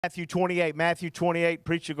Matthew 28,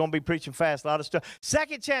 preacher going to be preaching fast, a lot of stuff.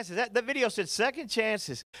 Second chances, that video said second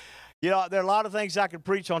chances. You know, there are a lot of things I could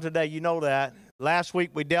preach on today, you know that. Last week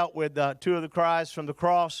we dealt with two of the cries from the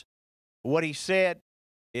cross, what he said.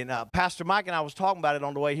 And Pastor Mike and I was talking about it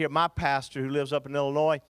on the way here, my pastor who lives up in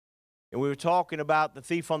Illinois. And we were talking about the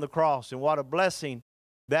thief on the cross and what a blessing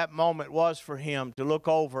that moment was for him to look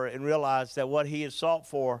over and realize that what he had sought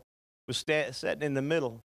for was sitting in the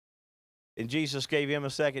middle. And Jesus gave him a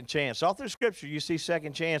second chance. All through Scripture, you see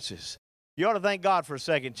second chances. You ought to thank God for a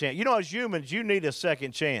second chance. You know, as humans, you need a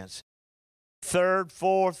second chance. Third,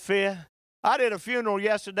 fourth, fifth. I did a funeral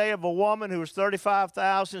yesterday of a woman who was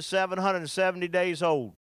 35,770 days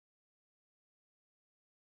old.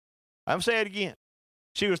 I'm going to say it again.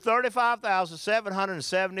 She was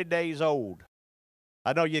 35,770 days old.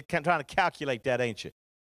 I know you're trying to calculate that, ain't you?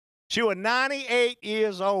 She was 98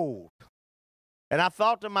 years old. And I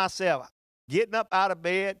thought to myself, getting up out of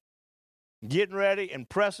bed, getting ready, and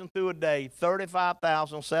pressing through a day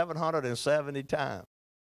 35,770 times.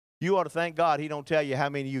 You ought to thank God he don't tell you how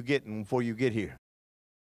many you're getting before you get here.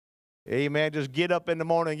 Amen. Just get up in the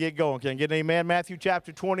morning and get going. Can I get an amen? Matthew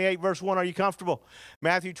chapter 28, verse 1. Are you comfortable?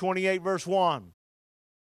 Matthew 28, verse 1.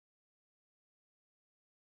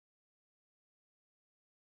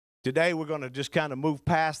 Today we're going to just kind of move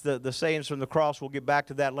past the sayings from the cross. We'll get back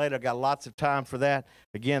to that later. I got lots of time for that.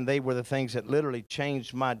 Again, they were the things that literally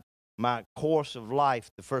changed my course of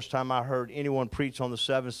life. The first time I heard anyone preach on the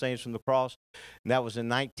seven sayings from the cross, and that was in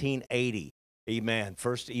 1980. Amen.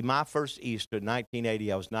 My first Easter,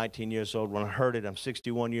 1980. I was 19 years old when I heard it. I'm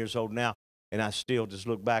 61 years old now, and I still just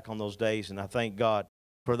look back on those days, and I thank God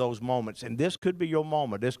for those moments. And this could be your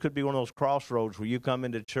moment. This could be one of those crossroads where you come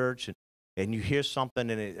into church and you hear something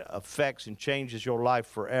and it affects and changes your life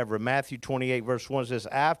forever. Matthew 28, verse 1 says,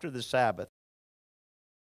 after the Sabbath,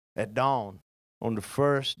 at dawn, on the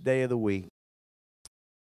first day of the week.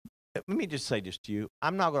 Let me just say this to you.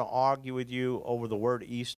 I'm not going to argue with you over the word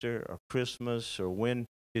Easter or Christmas or when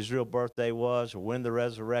his real birthday was or when the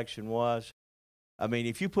resurrection was. I mean,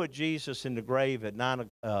 if you put Jesus in the grave at 3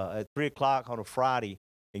 o'clock on a Friday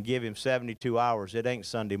and give him 72 hours, it ain't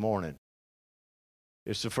Sunday morning.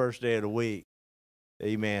 It's the first day of the week.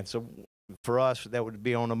 Amen. So for us, that would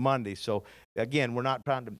be on a Monday. So, again, we're not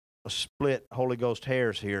trying to split Holy Ghost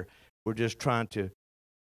hairs here. We're just trying to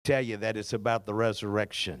tell you that it's about the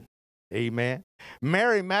resurrection. Amen.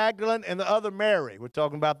 Mary Magdalene and the other Mary. We're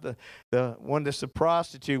talking about the one that's a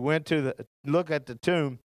prostitute, went to look at the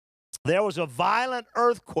tomb. There was a violent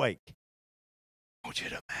earthquake. I want you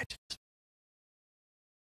to imagine this.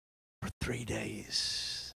 For 3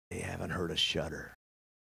 days, they haven't heard a shudder.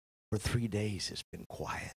 For 3 days, it's been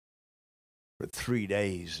quiet. For 3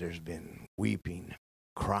 days, there's been weeping,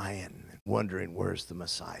 crying, wondering where's the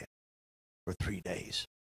Messiah. For 3 days,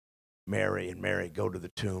 Mary and Mary go to the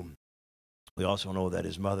tomb. We also know that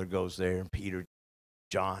his mother goes there, and Peter,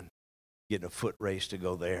 John, getting a foot race to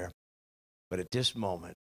go there. But at this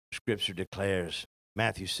moment, Scripture declares,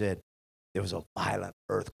 Matthew said, there was a violent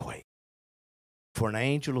earthquake. For an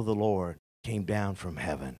angel of the Lord came down from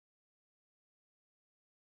heaven.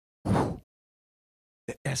 Whew.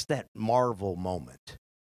 That's that Marvel moment.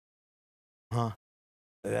 Huh?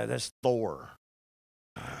 That's Thor.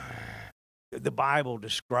 The Bible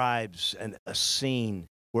describes a scene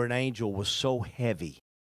where an angel was so heavy,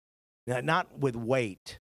 not with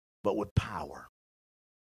weight, but with power,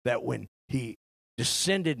 that when he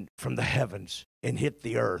descended from the heavens and hit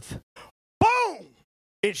the earth, boom,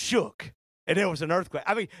 it shook, and there was an earthquake.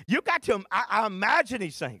 I mean, you got to, I imagine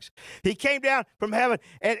these things. He came down from heaven,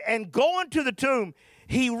 and going to the tomb,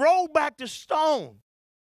 he rolled back the stone.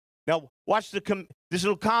 Now, watch this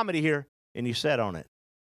little comedy here, and he sat on it.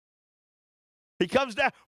 He comes down,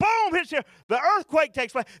 boom, hits here. The earthquake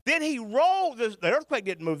takes place. Then he rolled, the earthquake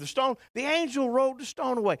didn't move the stone. The angel rolled the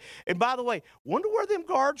stone away. And by the way, wonder where them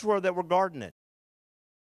guards were that were guarding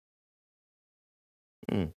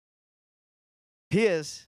it.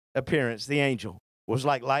 His appearance, the angel, was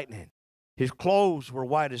like lightning. His clothes were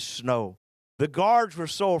white as snow. The guards were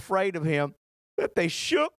so afraid of him that they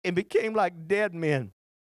shook and became like dead men.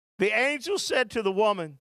 The angel said to the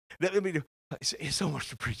woman, it's so much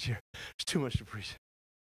to preach here. It's too much to preach.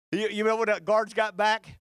 You remember when the guards got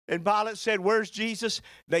back and Pilate said, where's Jesus?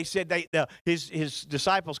 They said his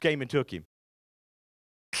disciples came and took him.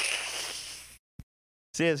 It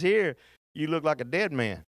says here, you look like a dead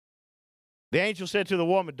man. The angel said to the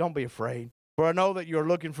woman, don't be afraid, for I know that you're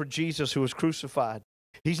looking for Jesus who was crucified.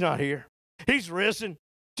 He's not here. He's risen.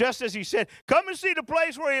 Just as he said, come and see the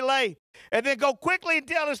place where he lay. And then go quickly and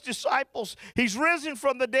tell his disciples, he's risen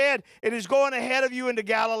from the dead and is going ahead of you into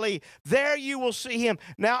Galilee. There you will see him.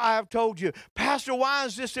 Now I have told you. Pastor, why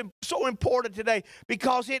is this so important today?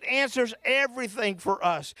 Because it answers everything for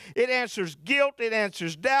us. It answers guilt. It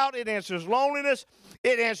answers doubt. It answers loneliness.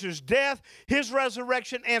 It answers death. His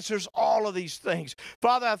resurrection answers all of these things.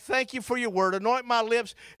 Father, I thank you for your word. Anoint my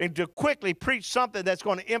lips and to quickly preach something that's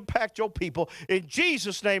going to impact your people. In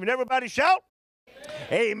Jesus' name. And everybody shout.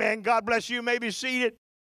 Amen. God bless you. You may be seated.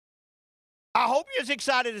 I hope you're as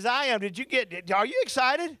excited as I am. Are you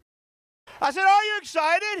excited? I said, are you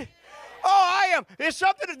excited? Oh, I am. It's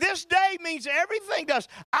something that this day means everything to us.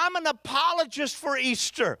 I'm an apologist for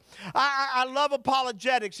Easter. I love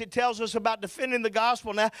apologetics. It tells us about defending the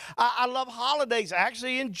gospel. Now, I love holidays,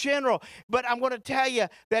 actually, in general. But I'm going to tell you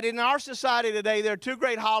that in our society today, there are two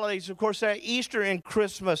great holidays. Of course, they're Easter and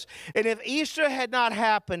Christmas. And if Easter had not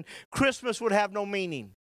happened, Christmas would have no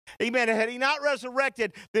meaning. Amen. Had he not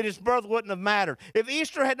resurrected, then his birth wouldn't have mattered. If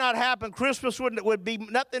Easter had not happened, Christmas would be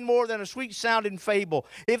nothing more than a sweet-sounding fable.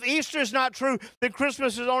 If Easter is not true, then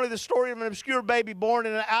Christmas is only the story of an obscure baby born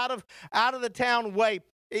in an out-of-the-town way.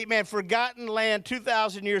 Amen. Forgotten land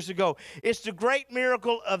 2,000 years ago. It's the great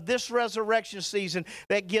miracle of this resurrection season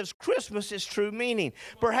that gives Christmas its true meaning.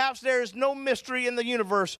 Perhaps there is no mystery in the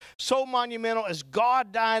universe so monumental as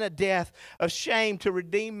God dying a death of shame to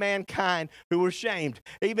redeem mankind who were shamed.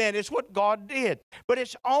 Amen. It's what God did. But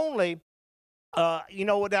it's only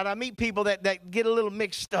that I meet people that get a little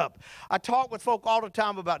mixed up. I talk with folk all the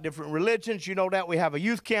time about different religions. You know that we have a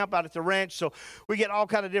youth camp out at the ranch, so we get all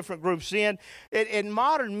kind of different groups in. And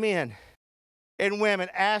modern men and women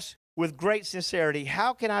ask with great sincerity,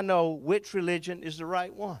 how can I know which religion is the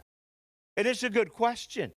right one? And it's a good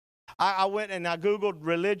question. I went and I Googled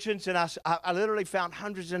religions, and I literally found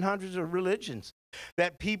hundreds and hundreds of religions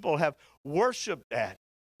that people have worshiped at.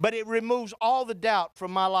 But it removes all the doubt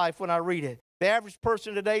from my life when I read it. The average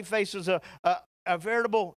person today faces a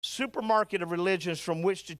veritable supermarket of religions from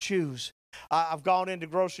which to choose. I've gone into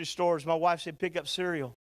grocery stores. My wife said, pick up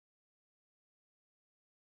cereal.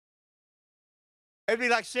 It'd be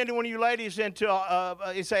like sending one of you ladies into,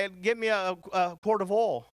 and say, get me a quart of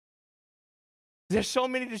oil. There's so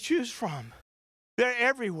many to choose from. They're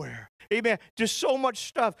everywhere. Amen. Just so much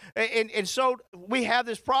stuff. And so we have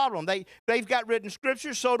this problem. They've got written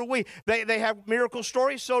scriptures, so do we. They have miracle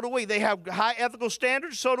stories, so do we. They have high ethical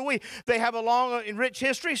standards, so do we. They have a long and rich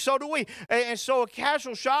history, so do we. And so a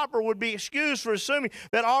casual shopper would be excused for assuming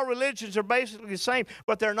that all religions are basically the same,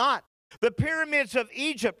 but they're not. The pyramids of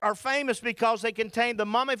Egypt are famous because they contain the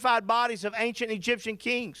mummified bodies of ancient Egyptian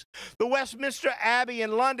kings. The Westminster Abbey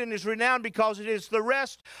in London is renowned because it is the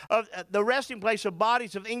resting place of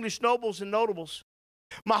bodies of English nobles and notables.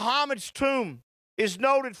 Muhammad's tomb is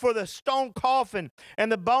noted for the stone coffin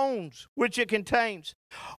and the bones which it contains.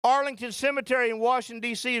 Arlington Cemetery in Washington,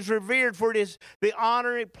 D.C. is revered for it is the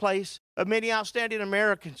honorary place of many outstanding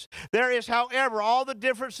Americans. There is, however, all the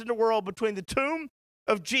difference in the world between the tomb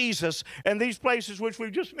of Jesus and these places which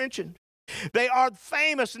we've just mentioned. They are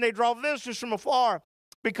famous and they draw visitors from afar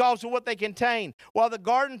because of what they contain, while the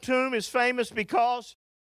Garden Tomb is famous because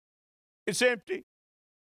it's empty.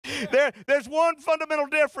 There's one fundamental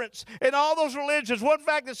difference in all those religions, one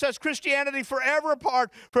fact that sets Christianity forever apart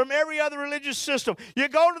from every other religious system. You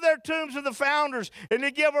go to their tombs of the founders and they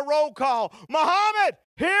give a roll call. Muhammad,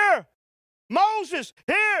 here. Moses,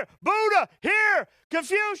 here. Buddha, here.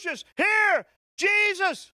 Confucius, here.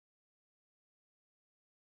 Jesus.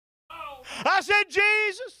 I said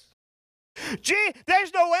Jesus.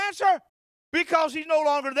 There's no answer because he's no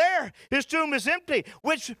longer there. His tomb is empty.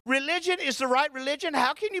 Which religion is the right religion?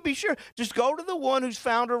 How can you be sure? Just go to the one whose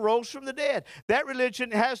founder rose from the dead. That religion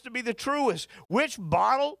has to be the truest. Which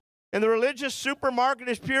bottle in the religious supermarket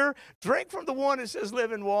is pure? Drink from the one that says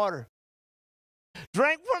living water.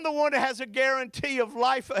 Drink from the one that has a guarantee of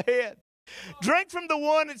life ahead. Drink from the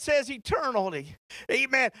one that says eternally.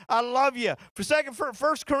 Amen. I love you. For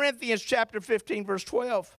 1 Corinthians chapter 15, verse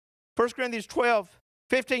 12. 1 Corinthians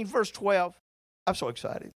 15, verse 12. I'm so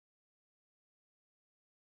excited.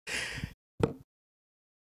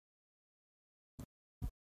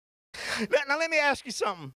 Now let me ask you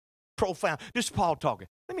something profound. This is Paul talking.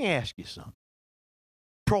 Let me ask you something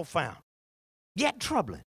profound, yet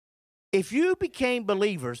troubling. If you became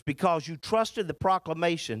believers because you trusted the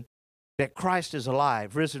proclamation that Christ is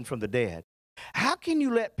alive, risen from the dead, how can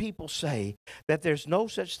you let people say that there's no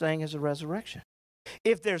such thing as a resurrection?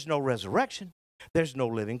 If there's no resurrection, there's no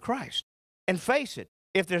living Christ. And face it,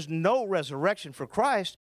 if there's no resurrection for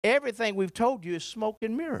Christ, everything we've told you is smoke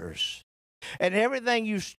and mirrors. And everything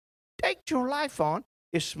you staked your life on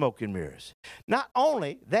is smoke and mirrors. Not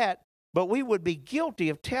only that, but we would be guilty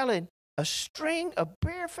of telling a string of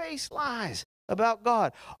barefaced lies about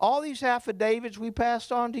God. All these affidavits we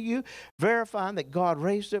passed on to you, verifying that God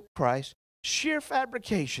raised up Christ, sheer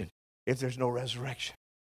fabrication if there's no resurrection.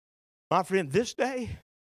 My friend, this day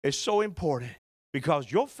is so important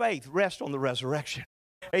because your faith rests on the resurrection.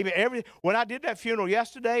 Amen. When I did that funeral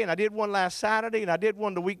yesterday, and I did one last Saturday, and I did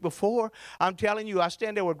one the week before, I'm telling you, I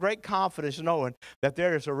stand there with great confidence knowing that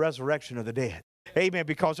there is a resurrection of the dead. Amen.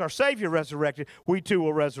 Because our Savior resurrected, we too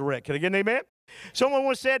will resurrect. Can I get an amen? Someone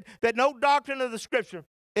once said that no doctrine of the Scripture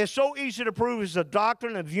is so easy to prove as the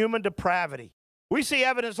doctrine of human depravity. We see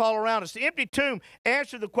evidence all around us. The empty tomb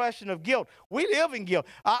answered the question of guilt. We live in guilt.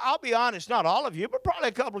 I'll be honest, not all of you, but probably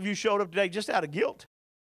a couple of you showed up today just out of guilt.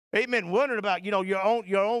 Amen. Wondering about, your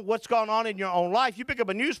own, what's going on in your own life. You pick up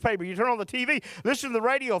a newspaper, you turn on the TV, listen to the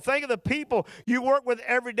radio, think of the people you work with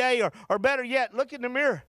every day, or better yet, look in the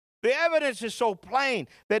mirror. The evidence is so plain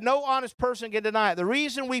that no honest person can deny it. The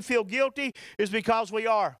reason we feel guilty is because we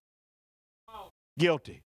are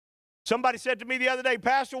guilty. Somebody said to me the other day,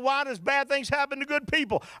 Pastor, why does bad things happen to good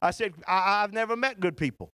people? I said, I've never met good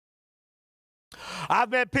people. I've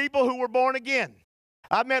met people who were born again.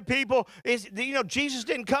 I've met people, Jesus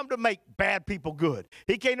didn't come to make bad people good.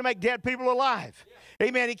 He came to make dead people alive. Yeah.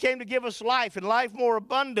 Amen. He came to give us life and life more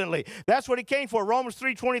abundantly. That's what he came for. Romans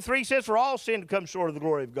 3:23 says, for all sin to come short of the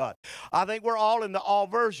glory of God. I think we're all in the all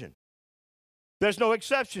version. There's no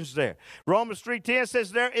exceptions there. Romans 3:10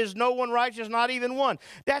 says there is no one righteous, not even one.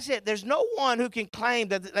 That's it. There's no one who can claim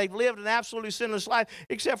that they've lived an absolutely sinless life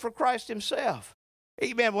except for Christ himself.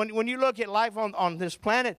 Amen. When you look at life on this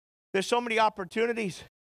planet, there's so many opportunities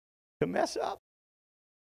to mess up,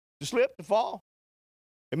 to slip, to fall.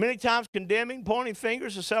 And many times condemning, pointing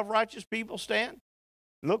fingers as self-righteous people stand,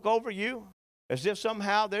 look over you as if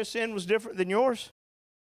somehow their sin was different than yours.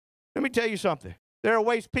 Let me tell you something. There are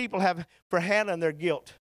ways people have for handling their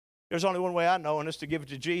guilt. There's only one way I know, and it's to give it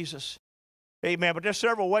to Jesus. Amen. But there's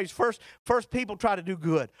several ways. First, people try to do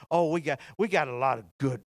good. Oh, we got a lot of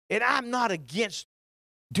good. And I'm not against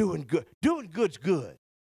doing good. Doing good's good.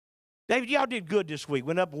 David, y'all did good this week.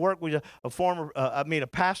 Went up and worked with a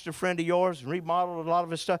pastor friend of yours and remodeled a lot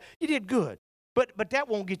of his stuff. You did good. But that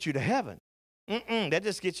won't get you to heaven. That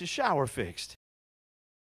just gets your shower fixed.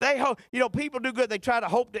 They hope, people do good. They try to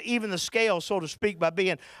hope to even the scale, so to speak, by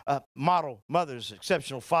being model mothers,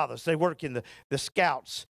 exceptional fathers. They work in the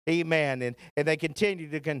scouts, amen, and they continue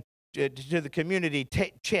to the community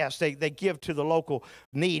chest. They give to the local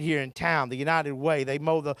need here in town, the United Way. They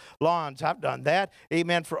mow the lawns. I've done that,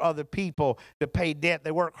 amen, for other people to pay debt.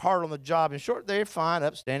 They work hard on the job. In short, they're fine,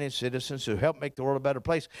 upstanding citizens who help make the world a better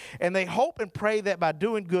place. And they hope and pray that by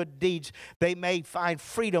doing good deeds, they may find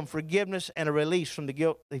freedom, forgiveness, and a release from the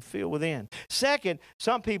guilt they feel within. Second,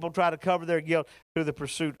 some people try to cover their guilt through the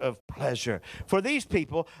pursuit of pleasure. For these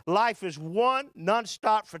people, life is one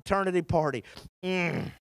nonstop fraternity party.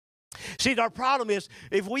 See, our problem is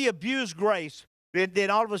if we abuse grace, then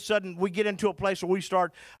all of a sudden we get into a place where we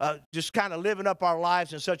start just kind of living up our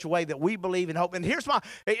lives in such a way that we believe in hope. And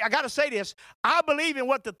I got to say this. I believe in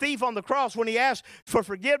what the thief on the cross, when he asked for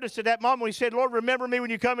forgiveness at that moment, when he said, Lord, remember me when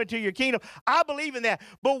you come into your kingdom. I believe in that.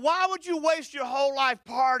 But why would you waste your whole life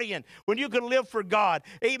partying when you can live for God,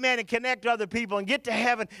 amen, and connect to other people and get to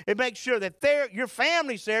heaven and make sure that your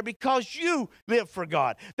family's there because you live for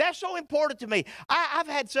God? That's so important to me. I've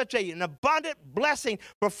had such an abundant blessing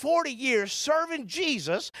for 40 years serving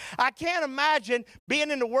Jesus. I can't imagine being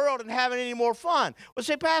in the world and having any more fun. Well,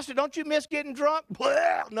 say, Pastor, don't you miss getting drunk?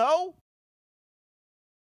 Well, no.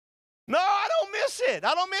 No, I don't miss it.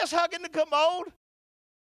 I don't miss hugging the commode.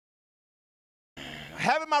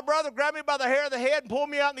 Having my brother grab me by the hair of the head and pull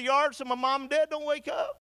me out in the yard so my mom and dad don't wake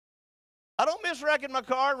up. I don't miss wrecking my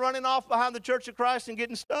car and running off behind the Church of Christ and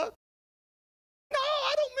getting stuck. No,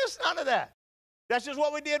 I don't miss none of that. That's just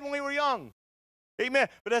what we did when we were young. Amen.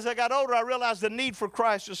 But as I got older, I realized the need for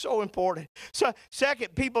Christ is so important. So,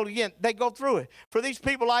 second, people, again, they go through it. For these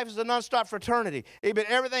people, life is a nonstop fraternity. Amen.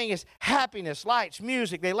 Everything is happiness, lights,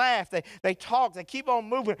 music. They laugh. They talk. They keep on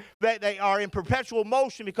moving. They are in perpetual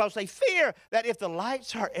motion because they fear that if the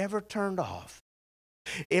lights are ever turned off,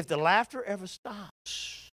 if the laughter ever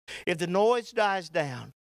stops, if the noise dies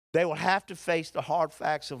down, they will have to face the hard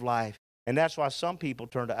facts of life. And that's why some people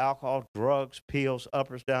turn to alcohol, drugs, pills,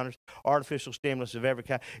 uppers, downers, artificial stimulants of every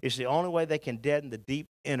kind. It's the only way they can deaden the deep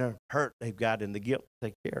inner hurt they've got and the guilt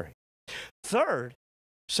they carry. Third,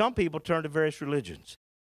 some people turn to various religions.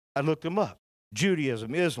 I looked them up.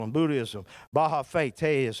 Judaism, Islam, Buddhism, Baha'i faith,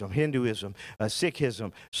 Theism, Hinduism,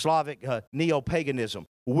 Sikhism, Slavic neo-paganism,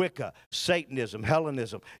 Wicca, Satanism,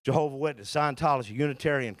 Hellenism, Jehovah's Witness, Scientology,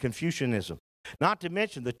 Unitarian, Confucianism. Not to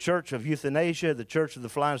mention the Church of Euthanasia, the Church of the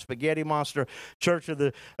Flying Spaghetti Monster, Church of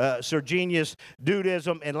the Sir Genius,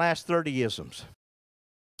 Dudism, and last 30 isms.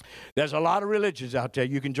 There's a lot of religions out there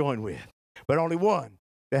you can join with, but only one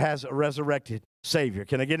that has a resurrected Savior.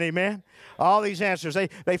 Can I get an amen? All these answers,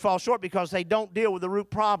 they fall short because they don't deal with the root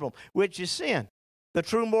problem, which is sin. The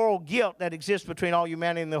true moral guilt that exists between all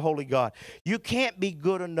humanity and the holy God. You can't be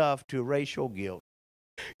good enough to erase your guilt.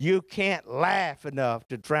 You can't laugh enough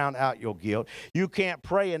to drown out your guilt. You can't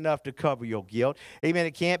pray enough to cover your guilt. Amen.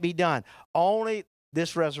 It can't be done. Only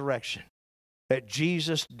this resurrection that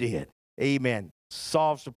Jesus did, amen,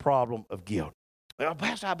 solves the problem of guilt. Well,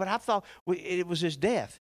 Pastor, but I thought it was his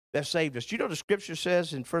death that saved us. You know the scripture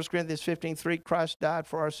says in 1 Corinthians 15:3, Christ died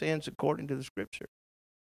for our sins according to the scripture.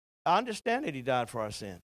 I understand that he died for our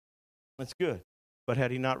sin. That's good. But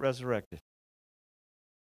had he not resurrected,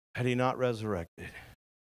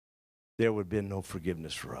 there would have been no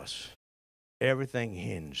forgiveness for us. Everything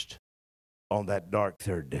hinged on that dark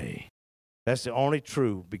third day. That's the only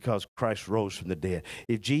true because Christ rose from the dead.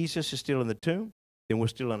 If Jesus is still in the tomb, then we're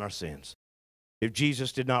still in our sins. If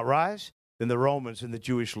Jesus did not rise, then the Romans and the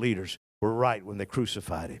Jewish leaders were right when they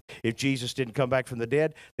crucified him. If Jesus didn't come back from the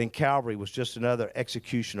dead, then Calvary was just another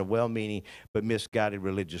execution of well-meaning but misguided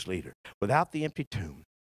religious leader. Without the empty tomb,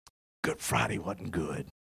 Good Friday wasn't good.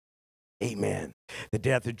 Amen. The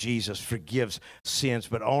death of Jesus forgives sins,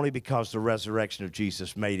 but only because the resurrection of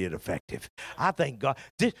Jesus made it effective. I thank God.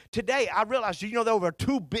 Today, I realize, there are over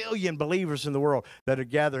 2 billion believers in the world that are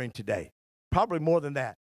gathering today. Probably more than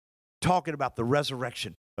that. Talking about the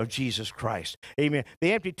resurrection of Jesus Christ. Amen.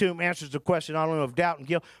 The empty tomb answers the question not only of doubt and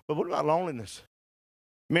guilt, but what about loneliness?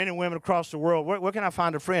 Men and women across the world, where can I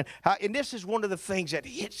find a friend? And this is one of the things that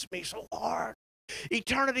hits me so hard.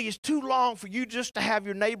 Eternity is too long for you just to have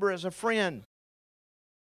your neighbor as a friend.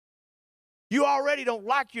 You already don't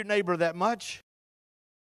like your neighbor that much.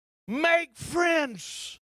 Make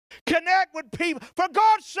friends. Connect with people. For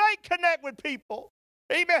God's sake, connect with people.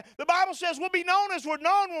 Amen. The Bible says we'll be known as we're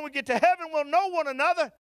known. When we get to heaven, we'll know one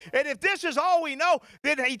another. And if this is all we know,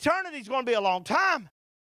 then eternity is going to be a long time.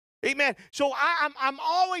 Amen. So I'm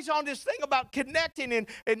always on this thing about connecting, and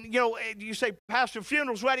you say, Pastor,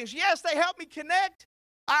 funerals, weddings. Yes, they help me connect.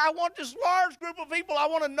 I want this large group of people. I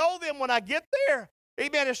want to know them when I get there.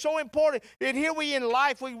 Amen. It's so important. And here we in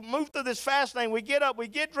life, we move through this fast lane. We get up, we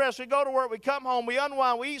get dressed, we go to work, we come home, we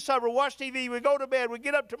unwind, we eat supper, watch TV, we go to bed, we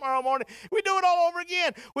get up tomorrow morning. We do it all over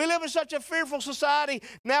again. We live in such a fearful society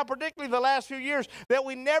now, particularly the last few years, that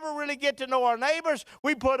we never really get to know our neighbors.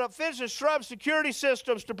 We put up fences, shrubs, security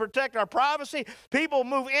systems to protect our privacy. People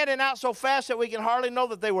move in and out so fast that we can hardly know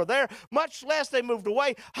that they were there, much less they moved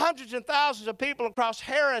away. Hundreds and thousands of people across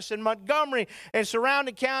Harris and Montgomery and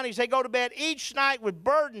surrounding counties, they go to bed each night with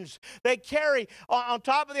burdens they carry on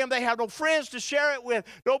top of them. They have no friends to share it with,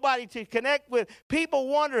 nobody to connect with. People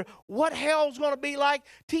wonder what hell's going to be like.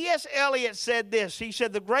 T.S. Eliot said this. He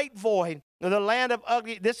said, the great void, the land of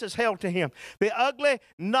ugly, this is hell to him. The ugly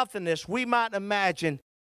nothingness we might imagine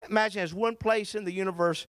as one place in the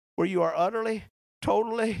universe where you are utterly,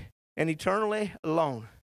 totally, and eternally alone.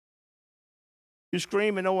 You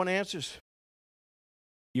scream and no one answers.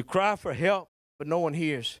 You cry for help, but no one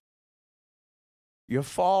hears. You're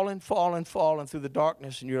falling through the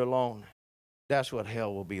darkness, and you're alone. That's what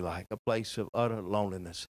hell will be like, a place of utter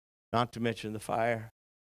loneliness. Not to mention the fire,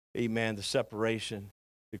 amen, the separation,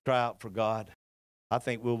 the cry out for God. I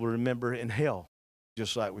think we'll remember in hell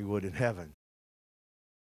just like we would in heaven.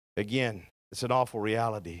 Again, it's an awful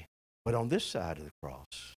reality. But on this side of the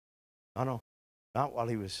cross, not while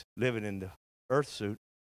he was living in the earth suit,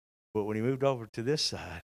 but when he moved over to this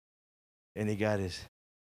side and he got his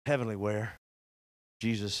heavenly wear,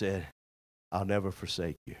 Jesus said, I'll never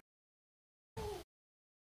forsake you.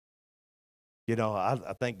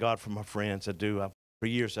 I thank God for my friends. I do. For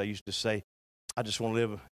years, I used to say, I just want to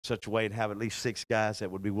live in such a way and have at least 6 guys that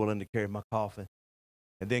would be willing to carry my coffin.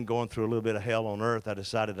 And then going through a little bit of hell on earth, I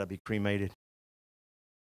decided I'd be cremated.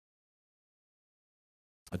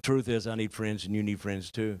 The truth is, I need friends and you need friends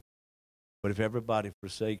too. But if everybody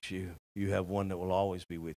forsakes you, you have one that will always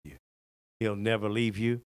be with you. He'll never leave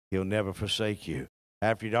you. He'll never forsake you.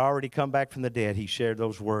 After he'd already come back from the dead, he shared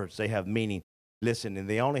those words. They have meaning. Listen, and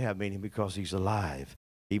they only have meaning because he's alive.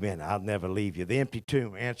 Amen. I'll never leave you. The empty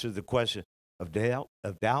tomb answers the question of doubt,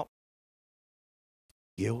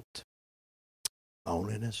 guilt,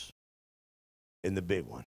 loneliness, and the big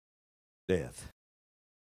one, death.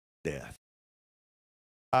 Death.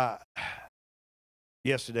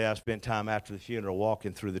 Yesterday, I spent time after the funeral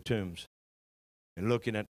walking through the tombs and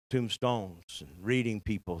looking at tombstones and reading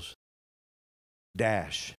people's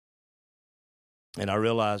dash. And I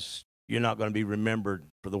realized you're not going to be remembered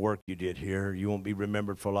for the work you did here. You won't be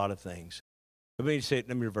remembered for a lot of things. Let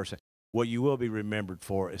me reverse it. What you will be remembered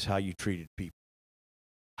for is how you treated people,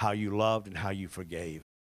 how you loved and how you forgave.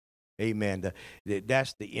 Amen.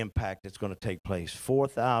 That's the impact that's going to take place.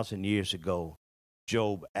 4,000 years ago,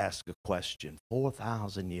 Job asked a question.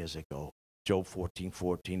 4,000 years ago, Job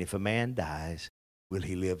 14:14. If a man dies, will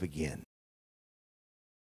he live again?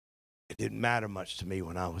 It didn't matter much to me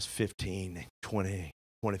when I was 15, 20,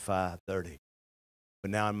 25, 30.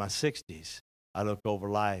 But now in my 60s, I look over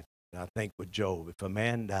life and I think with Job, if a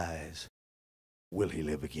man dies, will he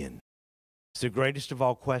live again? It's the greatest of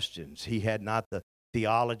all questions. He had not the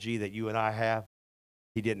theology that you and I have.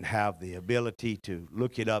 He didn't have the ability to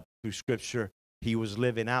look it up through Scripture. He was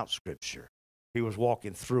living out Scripture. He was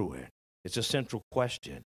walking through it. It's a central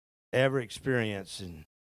question. Ever experience in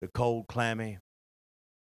the cold, clammy,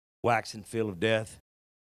 waxing feel of death?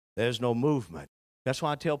 There's no movement. That's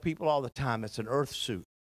why I tell people all the time, it's an earth suit.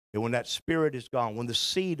 And when that spirit is gone, when the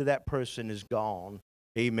seed of that person is gone,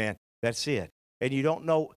 amen, that's it. And you don't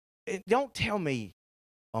know, don't tell me,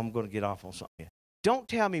 I'm going to get off on something here. Don't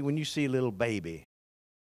tell me when you see a little baby,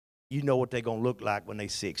 you know what they're going to look like when they're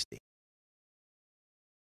 60.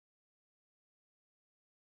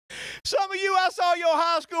 Some of you, I saw your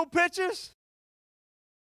high school pictures.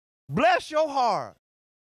 Bless your heart.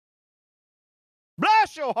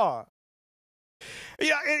 Bless your heart.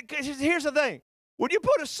 Yeah, here's the thing. When you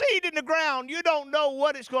put a seed in the ground, you don't know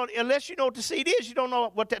what it's going to, unless you know what the seed is, you don't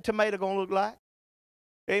know what that tomato going to look like.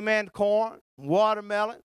 Amen. Corn,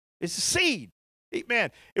 watermelon. It's a seed.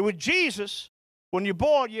 Amen. And with Jesus, when you're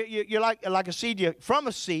born, you're like a seed. From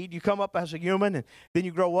a seed, you come up as a human, and then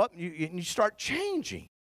you grow up, and you start changing.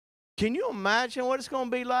 Can you imagine what it's going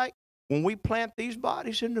to be like when we plant these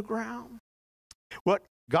bodies in the ground? What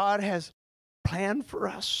God has planned for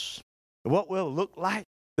us, what we'll look like.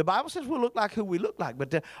 The Bible says we'll look like who we look like,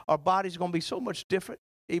 but our body's going to be so much different.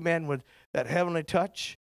 Amen. With that heavenly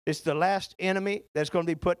touch, it's the last enemy that's going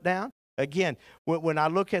to be put down. Again, when I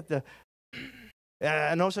look at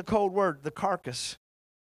I know it's a cold word, the carcass.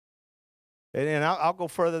 And I'll go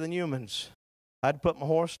further than humans. I had to put my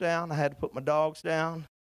horse down. I had to put my dogs down.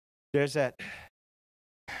 There's that.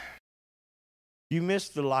 You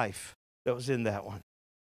missed the life that was in that one.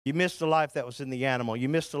 You missed the life that was in the animal. You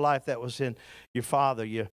missed the life that was in your father,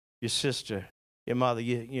 your sister, your mother.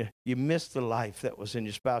 You missed the life that was in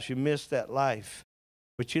your spouse. You missed that life.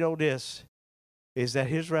 But you know this, is that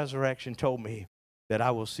his resurrection told me that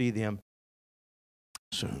I will see them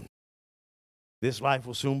soon. This life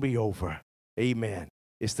will soon be over. Amen.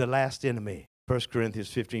 It's the last enemy. 1 Corinthians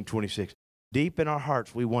 15:26. Deep in our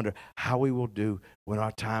hearts, we wonder how we will do when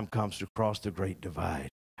our time comes to cross the great divide.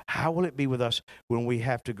 How will it be with us when we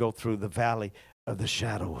have to go through the valley of the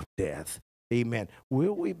shadow of death? Amen.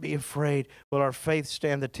 Will we be afraid? Will our faith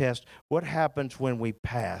stand the test? What happens when we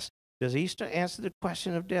pass? Does Easter answer the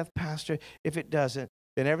question of death, Pastor? If it doesn't,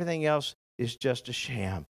 then everything else is just a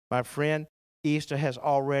sham. My friend, Easter has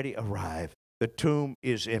already arrived. The tomb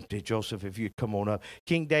is empty. Joseph, if you'd come on up.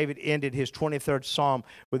 King David ended his 23rd Psalm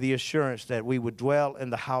with the assurance that we would dwell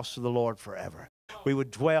in the house of the Lord forever. We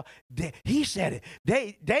would dwell. He said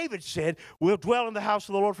it. David said, we'll dwell in the house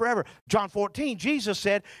of the Lord forever. John 14, Jesus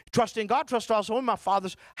said, trust in God, trust also in my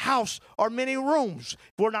Father's house are many rooms.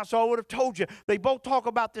 If we're not so, I would have told you. They both talk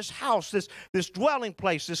about this house, this dwelling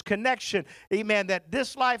place, this connection. Amen, that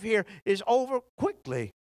this life here is over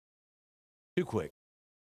quickly. Too quick.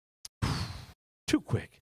 Too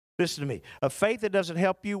quick. Listen to me. A faith that doesn't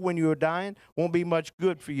help you when you're dying won't be much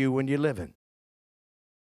good for you when you're living.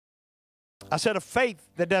 I said a faith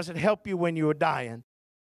that doesn't help you when you're dying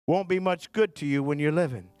won't be much good to you when you're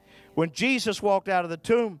living. When Jesus walked out of the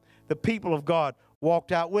tomb, the people of God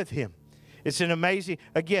walked out with him. It's an amazing,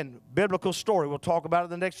 again, biblical story. We'll talk about it in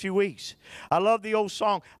the next few weeks. I love the old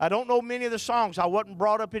song. I don't know many of the songs. I wasn't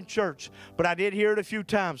brought up in church, but I did hear it a few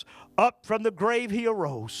times. Up from the grave he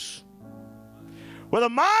arose with a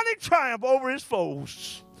mighty triumph over his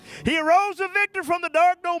foes. He arose a victor from the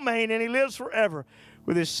dark domain, and he lives forever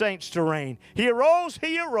with his saints to reign. He arose,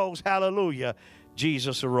 hallelujah.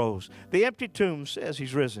 Jesus arose. The empty tomb says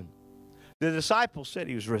he's risen. The disciples said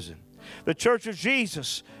he was risen. The church of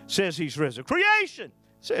Jesus says he's risen. Creation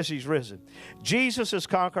says he's risen. Jesus has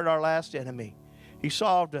conquered our last enemy. He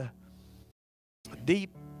solved a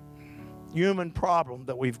deep human problem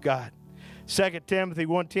that we've got. 2 Timothy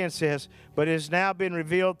 1:10 says, but it has now been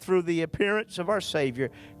revealed through the appearance of our Savior,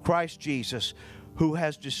 Christ Jesus, who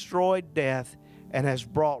has destroyed death and has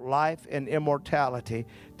brought life and immortality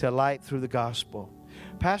to light through the gospel.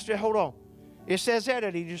 Pastor, hold on. It says there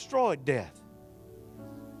that he destroyed death.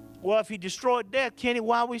 Well, if he destroyed death, Kenny,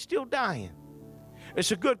 why are we still dying?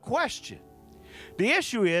 It's a good question. The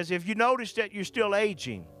issue is, if you notice that you're still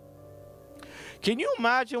aging, can you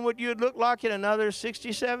imagine what you'd look like in another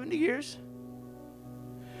 60, 70 years?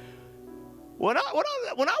 When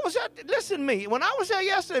I was out, listen to me, when I was there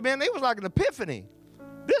yesterday, man, it was like an epiphany.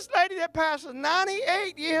 This lady that passed was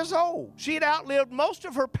 98 years old. She had outlived most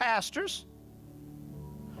of her pastors,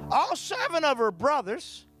 all 7 of her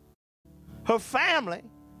brothers, her family.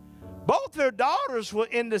 Both her daughters were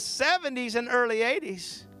in the 70s and early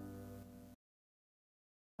 80s.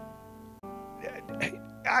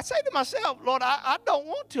 I say to myself, Lord, I don't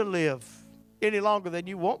want to live any longer than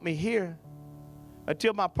you want me here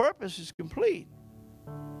until my purpose is complete.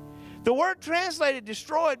 The word translated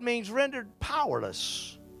destroyed means rendered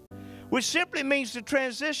powerless, which simply means the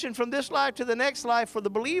transition from this life to the next life for the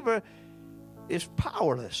believer is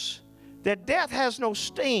powerless. That death has no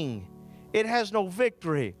sting. It has no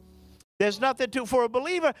victory. There's nothing to, for a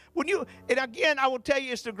believer, and again, I will tell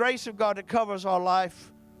you, it's the grace of God that covers our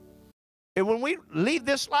life. And when we leave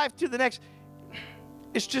this life to the next,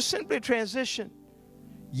 it's just simply a transition.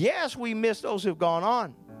 Yes, we miss those who've gone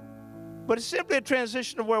on, but it's simply a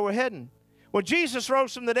transition of where we're heading. When Jesus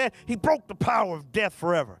rose from the dead, he broke the power of death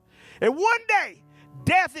forever. And one day,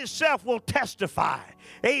 death itself will testify.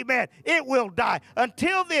 Amen. It will die.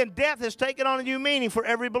 Until then, death has taken on a new meaning for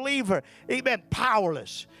every believer. Amen.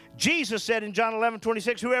 Powerless. Jesus said in John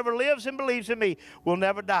 11:26, whoever lives and believes in me will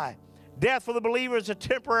never die. Death for the believer is a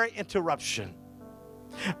temporary interruption,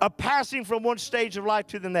 a passing from one stage of life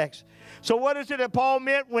to the next. So what is it that Paul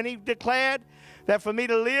meant when he declared that for me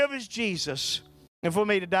to live is Jesus and for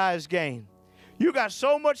me to die is gain? You got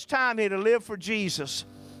so much time here to live for Jesus,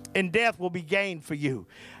 and death will be gain for you.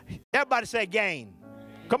 Everybody say gain.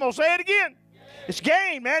 Come on, say it again. It's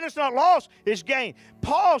gain, man. It's not loss. It's gain.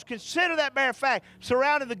 Pause. Consider that bare fact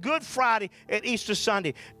surrounding the Good Friday and Easter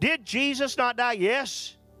Sunday. Did Jesus not die?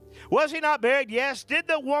 Yes. Was he not buried? Yes. Did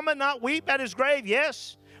the woman not weep at his grave?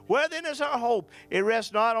 Yes. Where then is our hope? It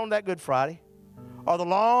rests not on that Good Friday or the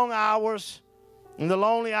long hours and the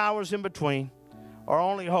lonely hours in between. Our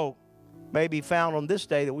only hope may be found on this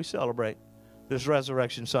day that we celebrate, this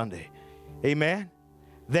Resurrection Sunday. Amen.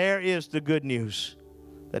 There is the good news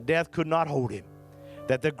that death could not hold him,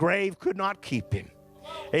 that the grave could not keep him.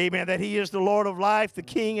 Amen. That he is the Lord of life, the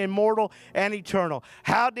King, immortal and eternal.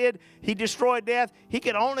 How did he destroy death? He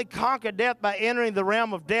could only conquer death by entering the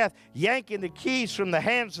realm of death, yanking the keys from the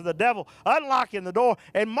hands of the devil, unlocking the door,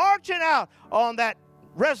 and marching out on that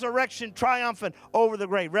resurrection triumphant over the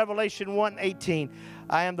grave. Revelation 1:18,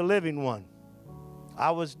 I am the living one.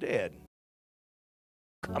 I was dead.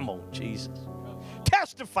 Come on, Jesus.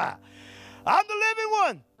 Testify. I'm the living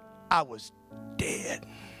one. I was dead.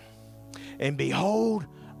 And behold,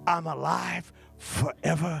 I'm alive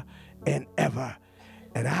forever and ever.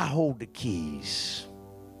 And I hold the keys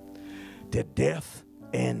to death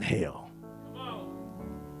and hell.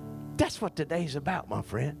 That's what today's about, my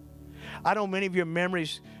friend. I know many of your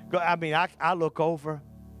memories go. I mean, I look over.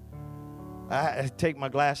 I take my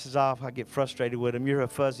glasses off. I get frustrated with them. You're a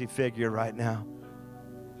fuzzy figure right now.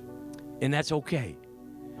 And that's okay.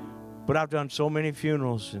 But I've done so many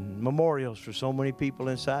funerals and memorials for so many people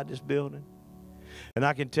inside this building. And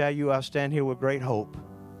I can tell you, I stand here with great hope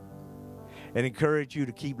and encourage you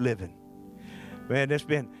to keep living. Man, it's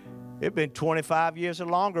been 25 years or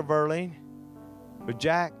longer, Verlene, with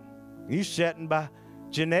Jack. You sitting by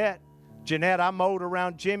Jeanette. Jeanette, I mowed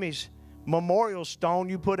around Jimmy's memorial stone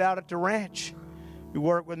you put out at the ranch. You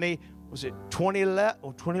worked with me, was it 2011?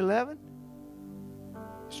 Oh, 2011?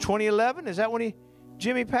 It's 2011? Is that when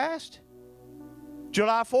Jimmy passed?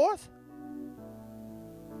 July 4th?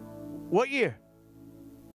 What year?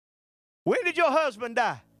 When did your husband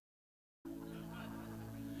die?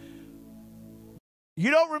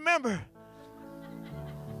 You don't remember?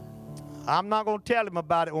 I'm not going to tell him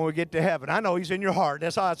about it when we get to heaven. I know he's in your heart.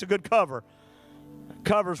 That's all. It's a good cover.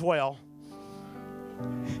 Covers well.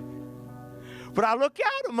 But I look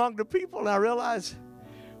out among the people and I realize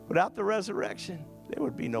without the resurrection, there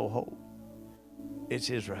would be no hope. It's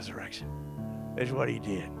his resurrection. It's what he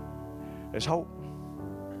did. There's hope.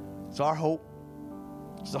 It's our hope.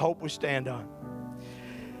 It's the hope we stand on.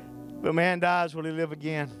 But man dies, will he live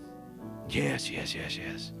again? Yes, yes, yes,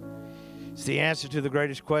 yes. It's the answer to the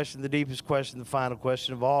greatest question, the deepest question, the final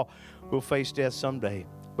question of all. We'll face death someday.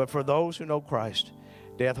 But for those who know Christ,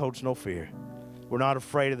 death holds no fear. We're not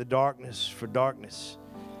afraid of the darkness, for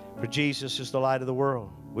Jesus is the light of the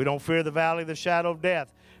world. We don't fear the valley of the shadow of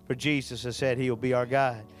death, For Jesus has said He'll be our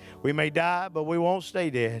guide. We may die, but we won't stay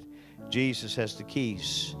dead. Jesus has the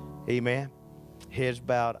keys. Amen. Heads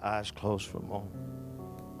bowed, eyes closed for a moment.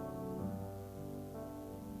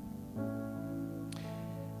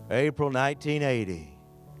 April 1980.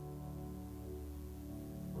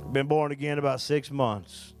 Been born again about 6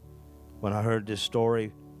 months when I heard this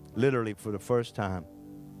story literally for the first time.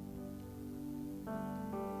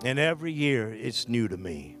 And every year it's new to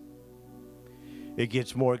me. It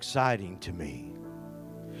gets more exciting to me.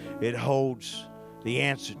 It holds the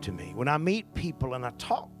answer to me. When I meet people and I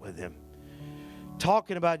talk with them,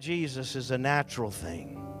 talking about Jesus is a natural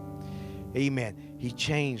thing. Amen. He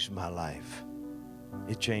changed my life.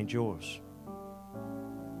 It changed yours.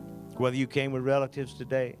 Whether you came with relatives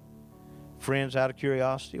today, friends out of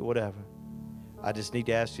curiosity, or whatever, I just need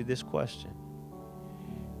to ask you this question.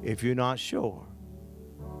 If you're not sure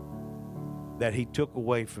that He took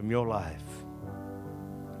away from your life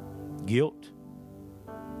guilt,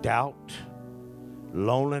 doubt,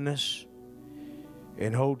 loneliness,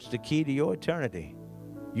 and holds the key to your eternity,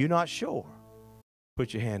 you're not sure,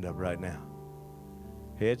 put your hand up right now.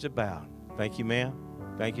 Heads are bowed. Thank you, ma'am.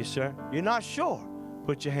 Thank you, sir. You're not sure,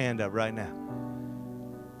 put your hand up right now.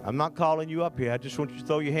 I'm not calling you up here. I just want you to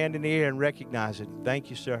throw your hand in the air and recognize it. Thank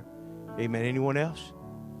you, sir. Amen. Anyone else?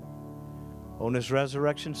 On this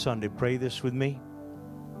Resurrection Sunday, pray this with me.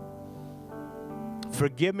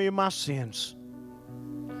 Forgive me my sins.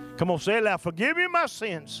 Come on, say it loud. Forgive me my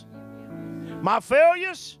sins, my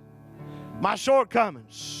failures, my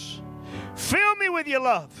shortcomings. Fill me with your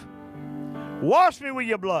love. Wash me with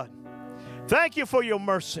your blood. Thank you for your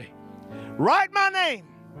mercy. Write my name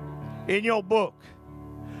in your book.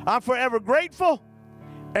 I'm forever grateful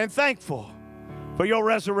and thankful for your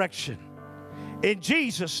resurrection. In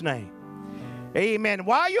Jesus' name, amen.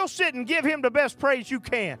 While you're sitting, give Him the best praise you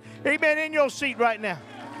can. Amen. In your seat right now.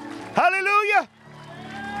 Hallelujah.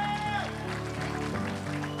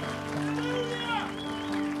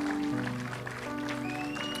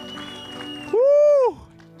 Woo.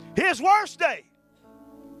 His worst day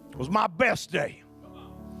was my best day.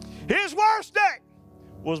 His worst day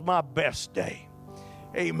was my best day.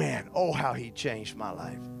 Amen. Oh, how He changed my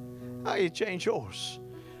life. How He changed yours.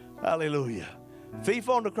 Hallelujah. Thief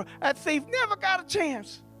on the cross. That thief never got a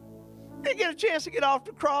chance. Didn't get a chance to get off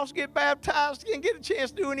the cross, get baptized, didn't get a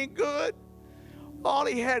chance to do any good. All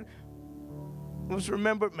he had was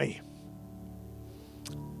remembered me.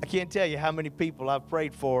 I can't tell you how many people I've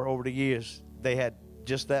prayed for over the years. They had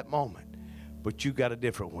just that moment. But you got a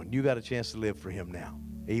different one. You got a chance to live for Him now.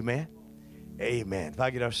 Amen. Amen. If I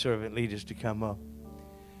get our servant leaders to come up.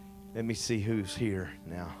 Let me see who's here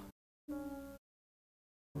now.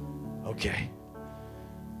 Okay.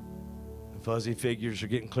 The fuzzy figures are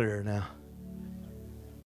getting clearer now.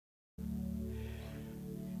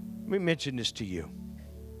 Let me mention this to you.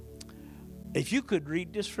 If you could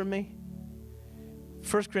read this for me,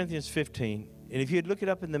 1 Corinthians 15, and if you'd look it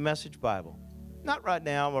up in the Message Bible, not right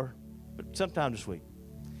now, but sometime this week.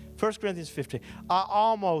 1 Corinthians 15. I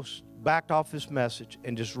almost backed off this message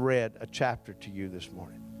and just read a chapter to you this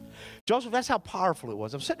morning. Joseph, that's how powerful it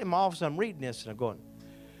was. I'm sitting in my office, I'm reading this, and I'm going,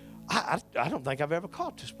 I don't think I've ever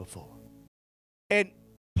caught this before. And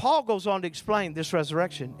Paul goes on to explain this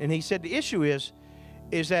resurrection, and he said the issue is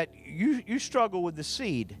that you struggle with the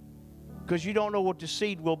seed because you don't know what the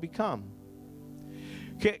seed will become.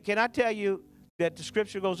 Can I tell you that the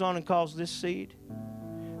Scripture goes on and calls this seed?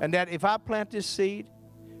 And that if I plant this seed,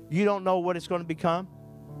 you don't know what it's going to become.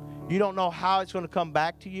 You don't know how it's going to come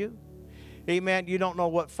back to you. Amen. You don't know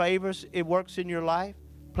what favors it works in your life.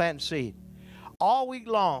 Plant seed. All week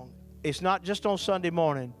long, it's not just on Sunday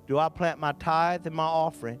morning do I plant my tithe and my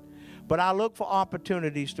offering, but I look for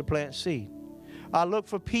opportunities to plant seed. I look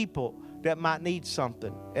for people that might need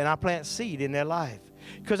something, and I plant seed in their life.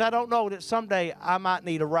 Because I don't know that someday I might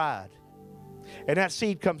need a ride, and that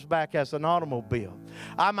seed comes back as an automobile.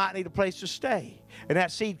 I might need a place to stay, and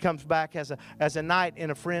that seed comes back as a night in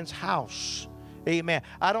a friend's house. Amen.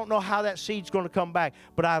 I don't know how that seed's going to come back,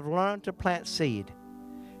 but I've learned to plant seed.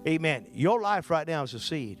 Amen. Your life right now is a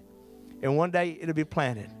seed, and one day it'll be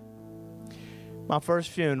planted. My first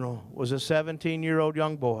funeral was a 17-year-old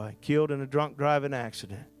young boy killed in a drunk driving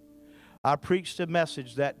accident. I preached a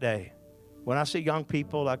message that day. When I see young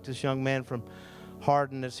people like this young man from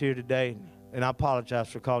Hardin that's here today, and I apologize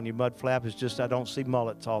for calling you mud flap, it's just I don't see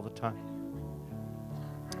mullets all the time.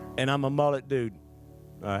 And I'm a mullet dude,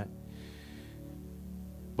 all right?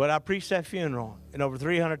 But I preached that funeral, and over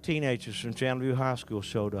 300 teenagers from Chandler View High School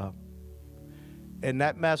showed up. And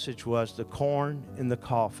that message was the corn in the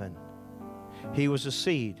coffin. He was a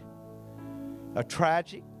seed. A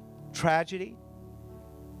tragedy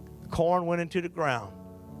corn went into the ground.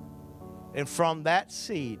 And from that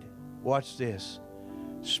seed, watch this,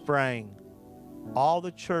 sprang all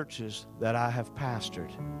the churches that I have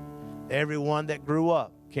pastored. Everyone that grew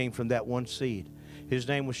up came from that one seed. His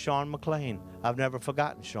name was Sean McLean. I've never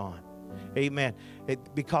forgotten Sean. Amen.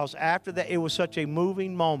 Because after that, it was such a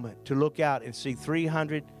moving moment to look out and see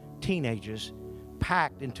 300 teenagers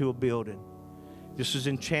packed into a building. This is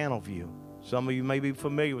in Channelview. Some of you may be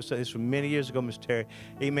familiar with this from many years ago, Miss Terry.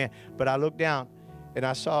 Amen. But I looked down and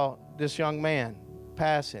I saw this young man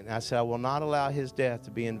passing. I said, I will not allow his death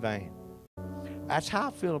to be in vain. That's how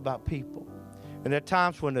I feel about people. And there are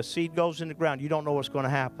times when the seed goes in the ground, you don't know what's going to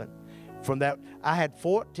happen. From that, I had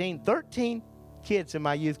 13 kids in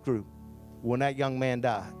my youth group when that young man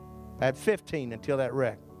died. I had 15 until that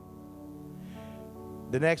wreck.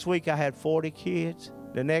 The next week I had 40 kids.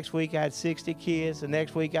 The next week I had 60 kids. The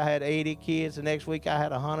next week I had 80 kids. The next week I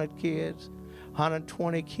had 100 kids,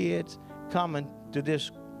 120 kids coming to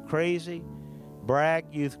this crazy Bragg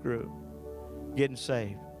youth group getting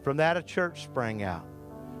saved. From that, a church sprang out.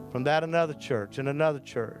 From that, another church and another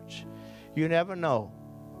church. You never know.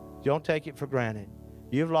 Don't take it for granted.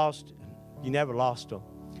 You never lost them,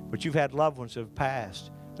 but you've had loved ones that have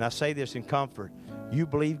passed. And I say this in comfort. You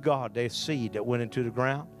believe God, there's seed that went into the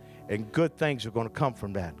ground, and good things are going to come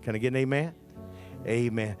from that. Can I get an amen?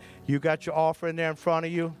 Amen. You got your offering there in front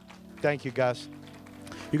of you? Thank you, guys.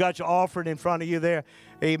 You got your offering in front of you there.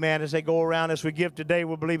 Amen. As they go around, as we give today,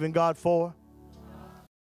 we're believing God for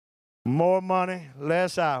more money,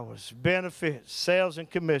 less hours, benefits, sales and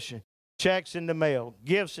commission, checks in the mail,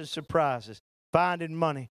 gifts and surprises, finding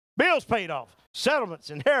money, bills paid off, settlements,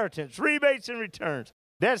 inheritance, rebates and returns,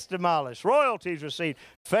 debts demolished, royalties received,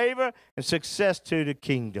 favor and success to the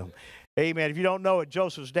kingdom. Amen. If you don't know it,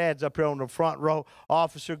 Joseph's dad's up here on the front row.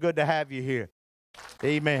 Officer, good to have you here.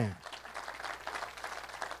 Amen.